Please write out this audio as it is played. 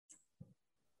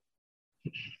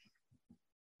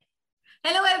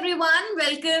Hello everyone,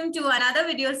 welcome to another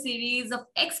video series of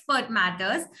Expert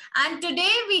Matters. And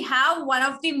today we have one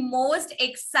of the most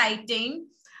exciting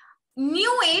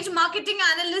new age marketing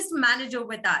analyst manager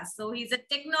with us. So he's a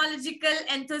technological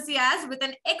enthusiast with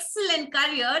an excellent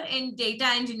career in data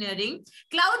engineering,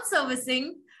 cloud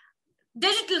servicing,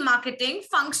 digital marketing,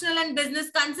 functional and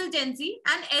business consultancy,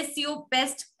 and SEO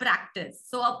best practice.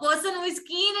 So a person who is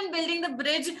keen in building the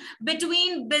bridge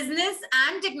between business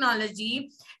and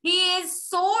technology. He is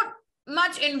so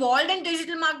much involved in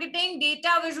digital marketing, data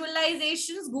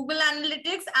visualizations, Google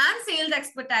Analytics, and sales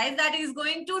expertise that he's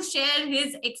going to share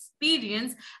his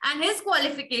experience and his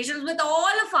qualifications with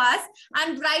all of us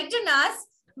and brighten us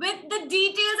with the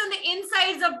details and the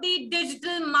insights of the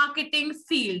digital marketing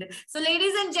field. So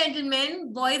ladies and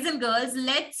gentlemen, boys and girls,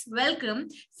 let's welcome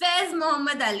Faiz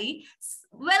Mohommad Ali.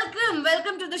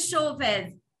 Welcome to the show,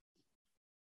 Faiz.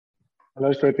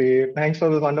 Hello, Shruti. Thanks for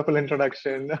this wonderful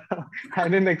introduction. I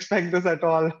didn't expect this at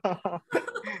all.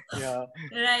 Yeah.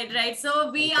 Right.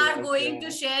 So we are going to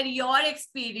share your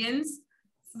experience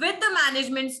with the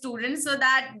management students so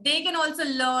that they can also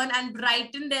learn and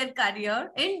brighten their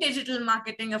career in digital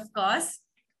marketing, of course.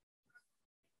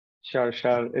 Sure.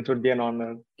 It would be an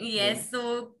honor. Yes. Yeah.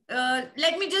 So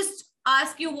let me just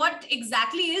ask you, what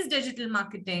exactly is digital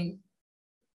marketing?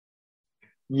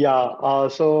 Yeah.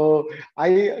 So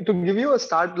to give you a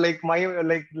start,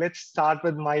 let's start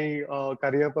with my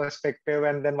career perspective,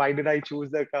 and then why did I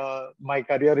choose my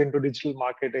career into digital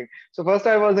marketing? So first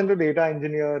I was into data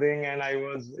engineering and I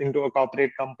was into a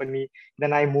corporate company.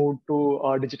 Then I moved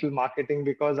to digital marketing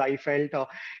because I felt,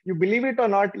 you believe it or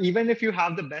not, even if you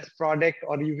have the best product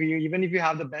or even if you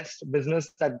have the best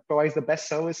business that provides the best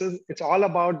services, it's all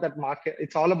about that market.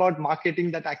 It's all about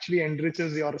marketing that actually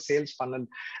enriches your sales funnel.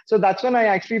 So that's when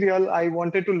I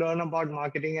wanted to learn about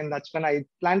marketing, and that's when I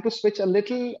planned to switch a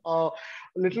little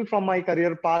from my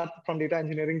career path from data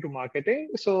engineering to marketing.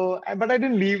 So, but I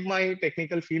didn't leave my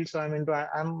technical field, so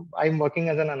I'm working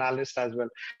as an analyst as well.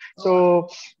 So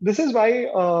this is why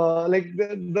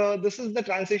this is the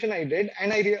transition I did,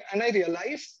 and I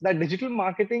realized that digital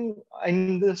marketing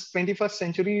in this 21st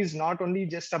century is not only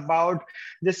just about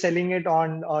just selling it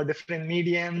on different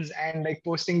mediums and like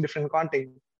posting different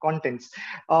contents,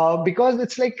 because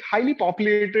it's like highly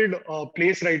populated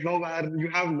place right now where you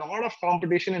have a lot of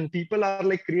competition and people are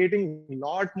like creating a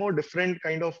lot more different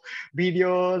kind of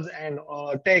videos and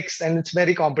text, and it's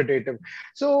very competitive.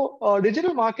 So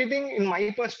digital marketing in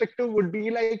my perspective would be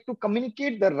like to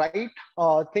communicate the right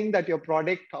thing that your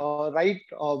product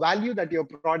value that your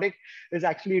product is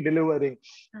actually delivering,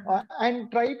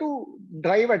 and try to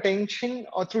drive attention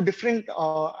through different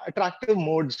attractive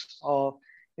modes,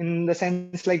 in the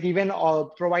sense like even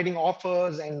providing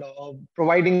offers and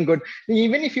providing good.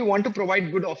 Even if you want to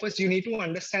provide good offers, you need to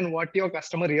understand what your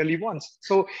customer really wants.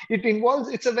 So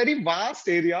it's a very vast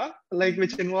area, like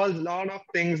which involves a lot of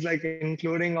things, like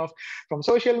including from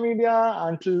social media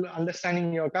until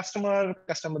understanding your customer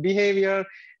behavior,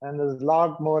 and there's a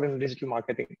lot more in digital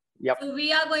marketing. Yep. So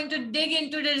we are going to dig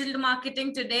into digital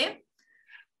marketing today.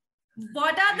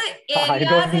 What are the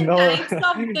areas and types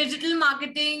of digital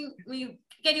marketing?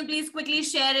 Can you please quickly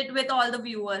share it with all the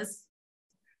viewers?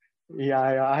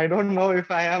 Yeah. I don't know if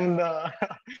I am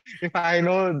if I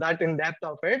know that in depth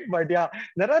of it, but yeah,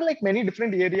 there are like many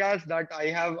different areas that I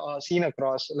have seen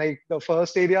across. Like the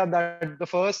first and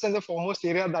the foremost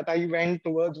area that I went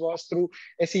towards was through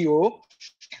SEO,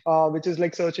 which is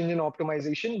like search engine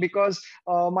optimization, because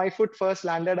my foot first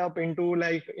landed up into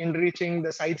like enriching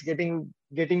the sites, getting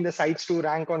the sites to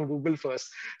rank on Google first.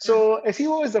 So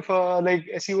SEO is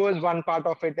SEO is one part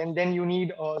of it, and then you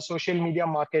need social media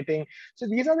marketing. So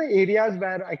these are the areas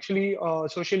where actually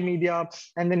social media,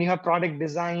 and then you have product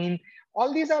design.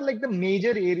 All these are like the major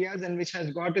areas, and which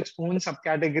has got its own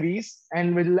subcategories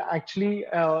and will actually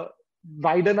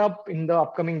widen up in the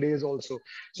upcoming days also.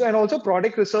 So, and also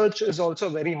product research is also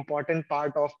a very important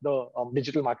part of the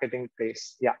digital marketing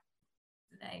place. Yeah.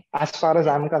 Right. As far as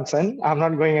I'm concerned, I'm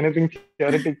not going anything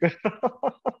theoretical.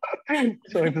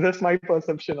 So it's just my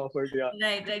perception of it. Yeah.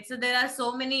 Right. So there are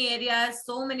so many areas,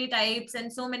 so many types,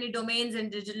 and so many domains in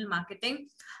digital marketing.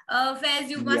 Faiz,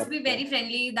 you must be very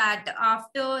friendly that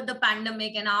after the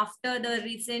pandemic and after the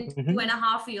recent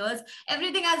 2.5 years,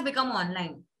 everything has become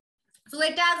online. So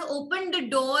it has opened the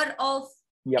door of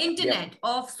internet,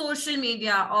 of social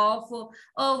media, of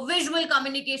visual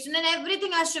communication, and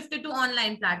everything has shifted to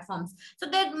online platforms. So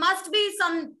there must be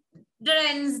some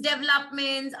trends,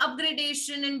 developments,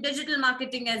 upgradation in digital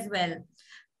marketing as well.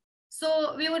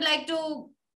 So we would like to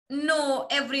know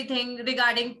everything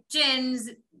regarding trends,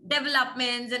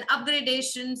 developments, and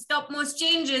upgradations, topmost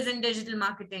changes in digital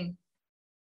marketing.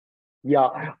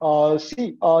 Yeah.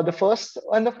 See, the first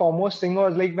and the foremost thing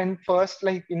was like when first,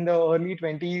 like in the early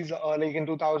 20s, like in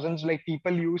 2000s, like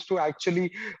people used to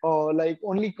actually like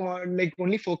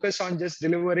only focus on just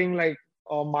delivering like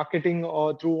marketing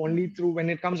or through only through when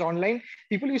it comes online.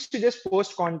 People used to just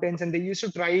post contents and they used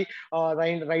to try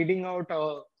writing out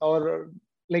or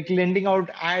like lending out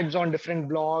ads on different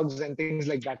blogs and things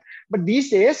like that. But these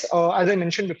days, as I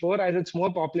mentioned before, as it's more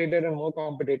populated and more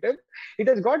competitive, it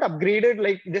has got upgraded.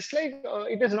 Like just like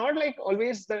it is not like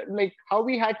always like how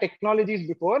we had technologies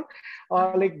before,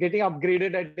 like getting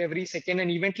upgraded at every second, and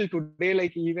even till today,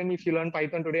 like even if you learn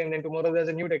Python today and then tomorrow there's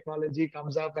a new technology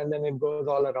comes up and then it goes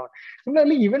all around.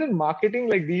 Similarly, even in marketing,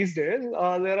 like these days,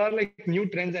 there are like new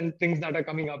trends and things that are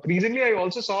coming up. Recently I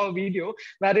also saw a video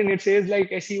wherein it says like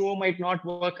SEO might not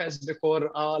work as before,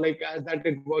 like as that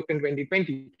it worked in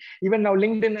 2020. Even now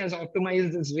LinkedIn has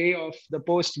optimized this way of the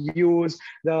post views,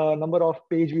 the number of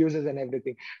page views and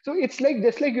everything. So it's like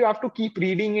just like you have to keep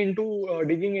reading into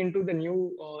digging into the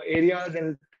new areas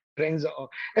and trends,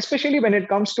 especially when it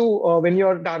comes to when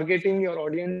you're targeting your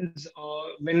audience.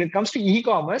 When it comes to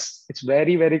e-commerce, it's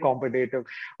very competitive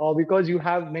because you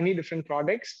have many different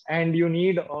products and you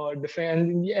need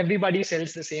different. Everybody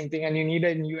sells the same thing, and you need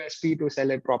a USP to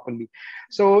sell it properly.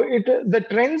 So the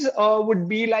trends would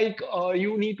be like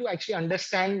you need to actually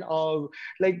understand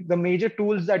like the major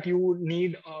tools that you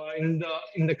need in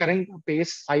the current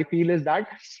pace. I feel is that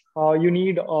you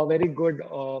need a very good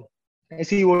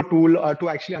SEO tool to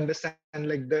actually understand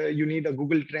like you need a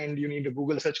Google trend, you need a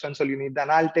Google Search Console, you need the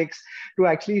analytics to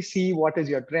actually see what is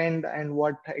your trend and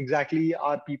what exactly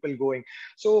are people going.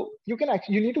 So you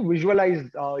need to visualize,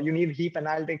 you need heap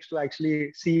analytics to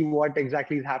actually see what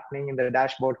exactly is happening in the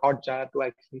dashboard, Hotjar to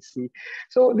actually see.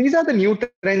 So these are the new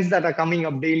trends that are coming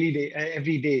up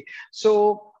every day.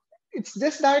 So it's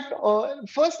just that at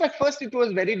first it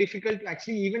was very difficult to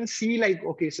actually even see like,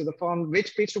 okay, so the from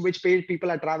which page to which page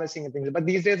people are traversing and things, but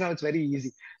these days now it's very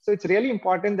easy. So it's really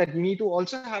important that you need to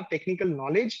also have technical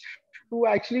knowledge to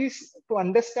actually to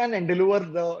understand and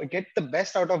deliver get the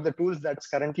best out of the tools that's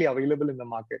currently available in the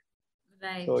market.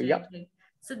 Right, So yeah. right, right.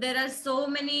 So there are so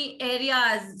many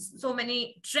areas, so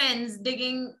many trends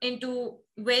digging into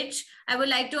which I would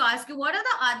like to ask you, what are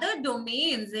the other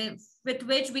domains with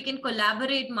which we can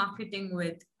collaborate marketing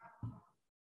with?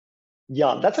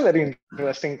 Yeah, that's a very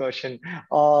interesting question.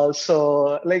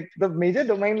 So like the major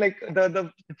domain, like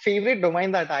the favorite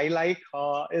domain that I like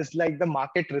is like the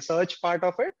market research part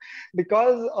of it,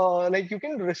 because like you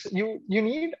can you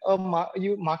need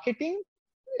you marketing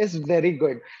is very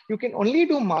good. You can only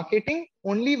do marketing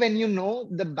only when you know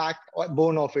the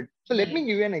backbone of it. So let me Right.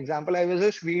 give you an example. I was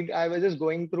just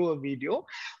going through a video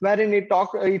wherein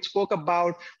it spoke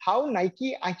about how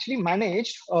Nike actually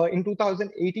managed in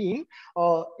 2018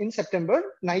 in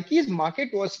September. Nike's market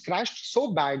was crashed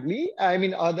so badly. I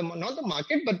mean, not the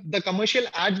market, but the commercial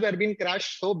ads were being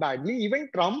crashed so badly. Even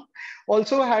Trump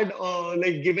also had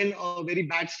like given a very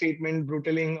bad statement,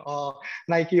 brutaling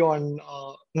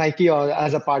Nike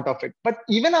as a part of it. But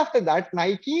even after that,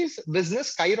 Nike's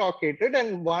business skyrocketed,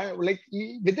 and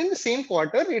within the same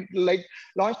quarter, it like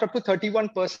launched up to 31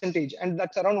 percentage, and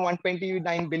that's around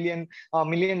 129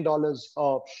 million dollars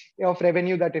of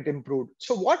revenue that it improved.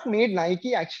 So what made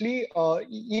Nike actually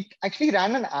it actually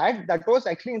ran an ad that was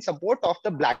actually in support of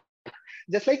the black.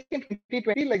 Just like in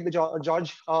 2020, like the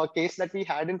George case that we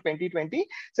had in 2020.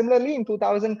 Similarly, in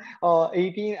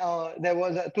 2018,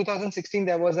 2016,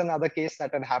 there was another case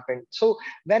that had happened. So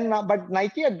but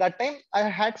Nike at that time I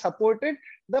had supported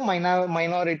the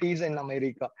minorities in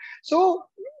America. So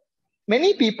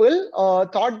many people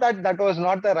thought that that was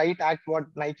not the right act what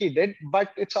Nike did,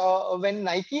 but it's when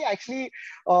Nike actually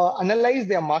analyzed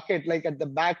their market, like at the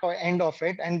back or end of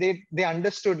it, and they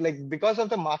understood, like because of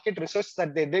the market research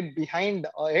that they did behind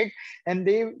it, and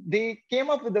they came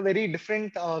up with a very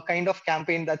different kind of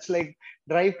campaign that's like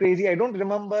drive crazy. I don't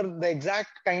remember the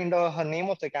exact kind of name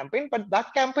of the campaign, but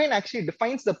that campaign actually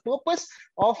defines the purpose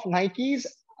of Nike's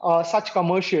such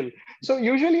commercial. So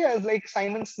usually as like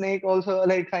Simon Snake also,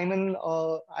 like Simon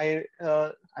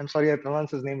I'm sorry I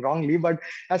pronounced his name wrongly, but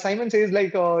as Simon says,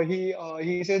 like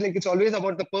he says like it's always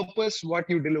about the purpose what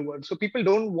you deliver. So people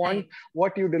don't want Right.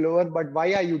 what you deliver, but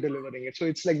why are you delivering it? So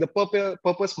it's like the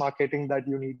purpose marketing that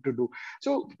you need to do.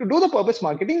 So to do the purpose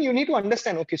marketing, you need to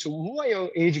understand, okay, so who are your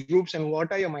age groups and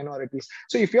what are your minorities?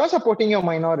 So if you're supporting your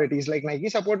minorities, like Nike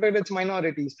supported its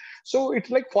minorities, so it's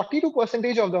like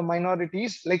 42% of the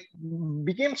minorities like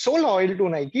became so loyal to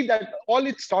Nike that all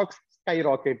its stocks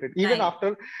skyrocketed even Right.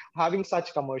 after having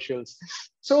such commercials.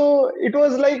 So it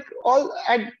was like all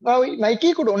at now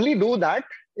Nike could only do that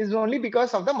is only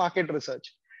because of the market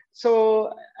research.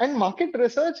 So, and market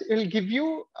research will give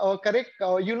you correct,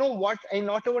 what, and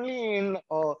not only in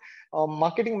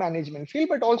marketing management field,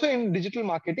 but also in digital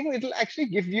marketing, it will actually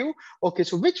give you, okay,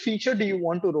 so which feature do you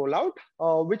want to roll out?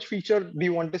 Which feature do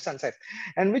you want to sunset?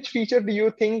 And which feature do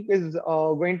you think is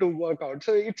going to work out?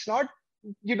 So it's not,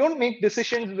 you don't make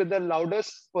decisions with the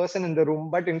loudest person in the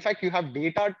room, but in fact, you have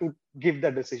data to give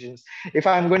the decisions. If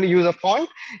I'm going to use a font,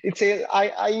 it says,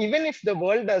 even if the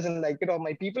world doesn't like it or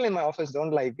my people in my office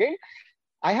don't like it,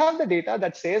 I have the data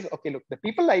that says, okay, look, the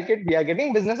people like it, we are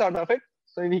getting business out of it.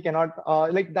 So we cannot,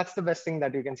 that's the best thing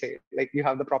that you can say. Like you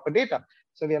have the proper data.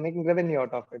 So we are making revenue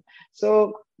out of it.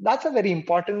 So that's a very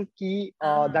important key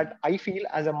that I feel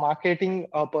as a marketing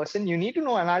person. You need to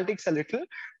know analytics a little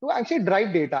to actually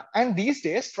drive data. And these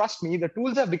days, trust me, the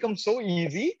tools have become so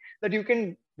easy that you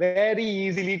can very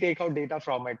easily take out data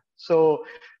from it. So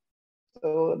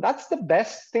that's the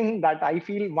best thing that I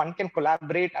feel one can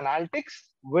collaborate analytics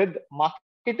with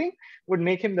marketing would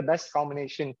make him the best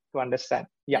combination to understand.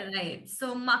 Yeah. Right.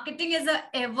 So marketing is a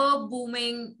ever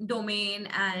booming domain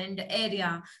and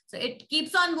area. So it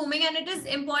keeps on booming and it is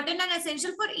important and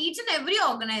essential for each and every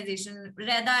organization,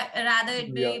 rather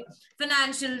it be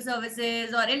financial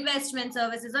services or investment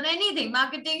services or anything.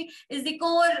 Marketing is the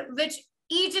core which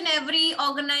each and every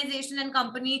organization and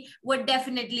company would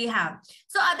definitely have.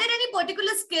 So are there any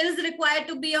particular skills required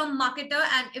to be a marketer?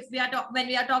 And if we are when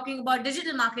we are talking about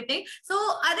digital marketing, so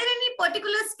are there any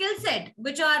particular skill set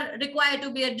which are required to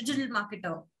be a digital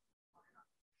marketer?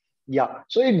 Yeah,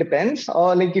 so it depends.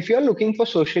 Like if you're looking for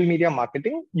social media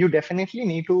marketing, you definitely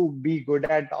need to be good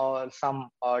at some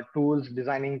tools,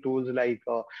 designing tools like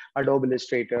Adobe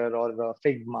Illustrator or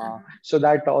Figma, so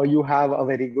that you have a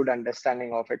very good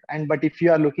understanding of it. But if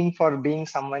you are looking for being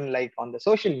someone like on the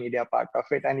social media part of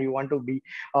it, and you want to be,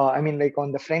 like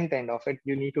on the front end of it,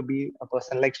 you need to be a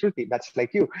person like Shruti, that's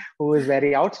like you, who is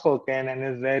very outspoken and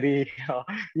is very,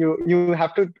 you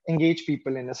have to engage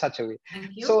people in such a way.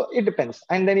 So it depends.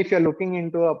 And then if you're looking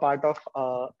into a part of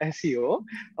SEO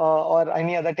or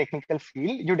any other technical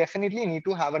field, you definitely need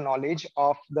to have a knowledge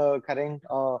of the current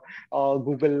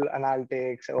Google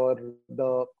Analytics or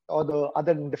the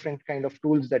other different kind of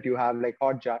tools that you have like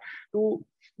Hotjar.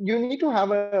 You need to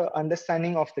have an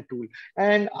understanding of the tool.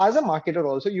 And as a marketer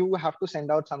also, you have to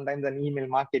send out sometimes an email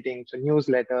marketing, so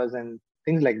newsletters and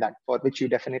things like that, for which you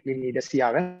definitely need a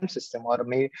CRM system, or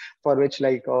for which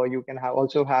like you can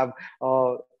also have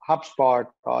HubSpot,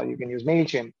 or you can use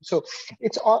MailChimp. So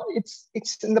it's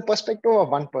in the perspective of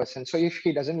one person. So if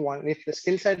he doesn't want, if the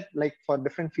skill set like for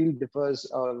different field differs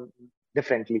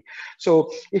differently.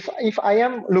 So if I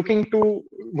am looking to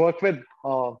work with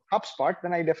HubSpot,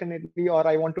 then I definitely, or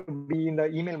I want to be in the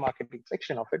email marketing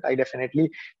section of it, I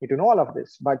definitely need to know all of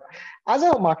this. But as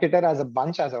a marketer, as a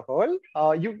bunch, as a whole,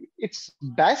 it's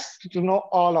best to know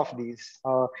all of these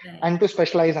and to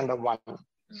specialize under one.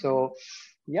 So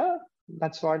yeah,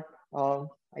 that's what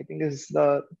I think is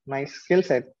the nice skill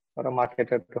set for a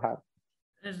marketer to have.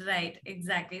 Right,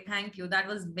 exactly. Thank you. That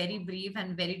was very brief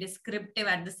and very descriptive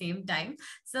at the same time.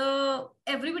 So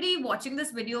everybody watching this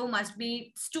video must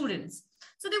be students.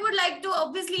 So they would like to,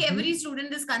 obviously, every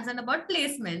student is concerned about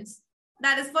placements.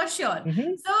 That is for sure.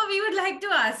 So we would like to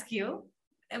ask you,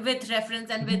 with reference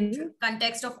and with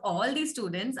context of all these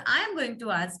students, I am going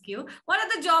to ask you, what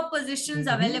are the job positions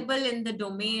available in the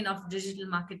domain of digital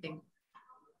marketing?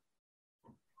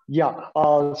 Yeah,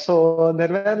 so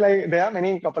there are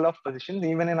many couple of positions.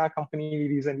 Even in our company, we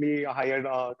recently hired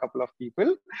a couple of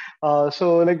people.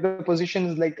 So like the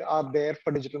positions like are there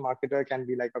for digital marketer can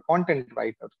be like a content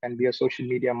writer, can be a social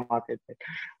media marketer,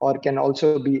 or can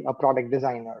also be a product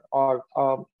designer, or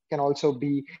can also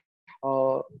be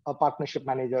a partnership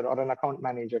manager or an account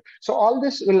manager. So all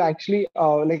this will actually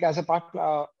like as a part,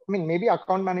 maybe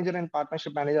account manager and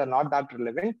partnership manager are not that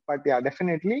relevant, but yeah,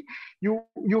 definitely you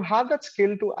have that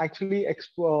skill to actually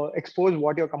expose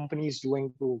what your company is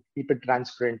doing to keep it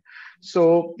transparent.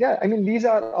 So yeah, these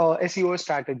are SEO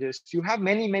strategists. You have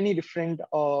many different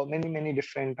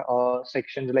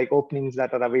sections like openings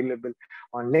that are available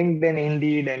on LinkedIn,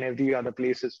 Indeed, and every other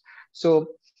places. So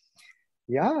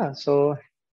yeah, so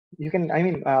you can,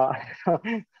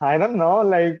 I don't know,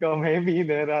 like maybe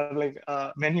there are like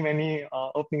many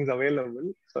openings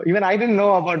available. So even I didn't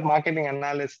know about marketing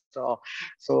analyst,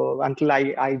 so until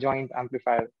I joined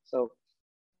Amplifier. So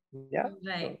yeah,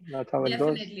 right. so that's how it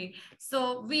Definitely. goes.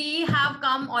 So we have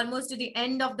come almost to the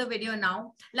end of the video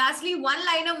now. Lastly, one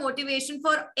line of motivation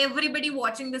for everybody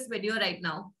watching this video right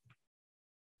now.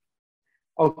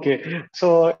 Okay,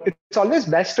 so it's always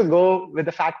best to go with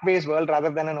a fact-based world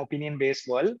rather than an opinion-based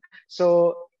world.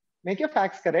 So make your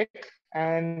facts correct,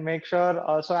 and make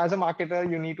sure. So as a marketer,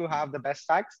 you need to have the best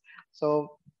facts.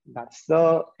 So that's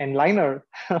the endliner.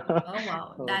 Oh,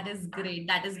 wow. So, That is great.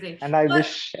 That is great. and I Well,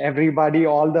 wish everybody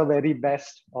all the very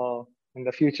best in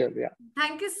the future. Yeah.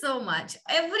 thank you so much.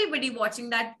 Everybody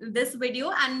watching this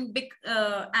video and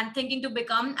thinking to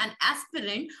become an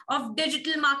aspirant of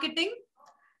digital marketing,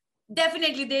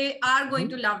 definitely they are going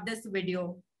to love this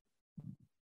video.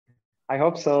 I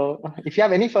hope so. If you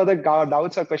have any further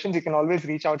doubts or questions, you can always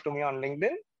reach out to me on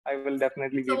LinkedIn. I will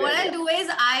definitely be So there. what I'll do is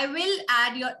I will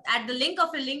add the link of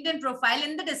your LinkedIn profile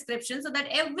in the description so that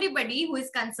everybody who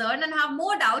is concerned and have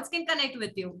more doubts can connect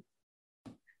with you.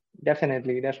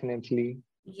 Definitely, definitely.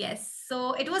 Yes.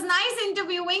 So it was nice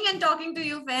interviewing and talking to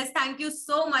you, Faiz. Thank you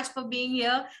so much for being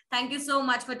here. Thank you so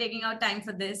much for taking out time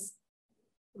for this.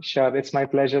 Sure. It's my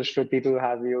pleasure, Shruti, to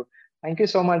have you. Thank you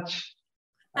so much.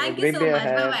 Have a Thank you great so day much.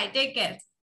 ahead. Bye-bye. Take care.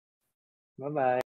 Bye-bye.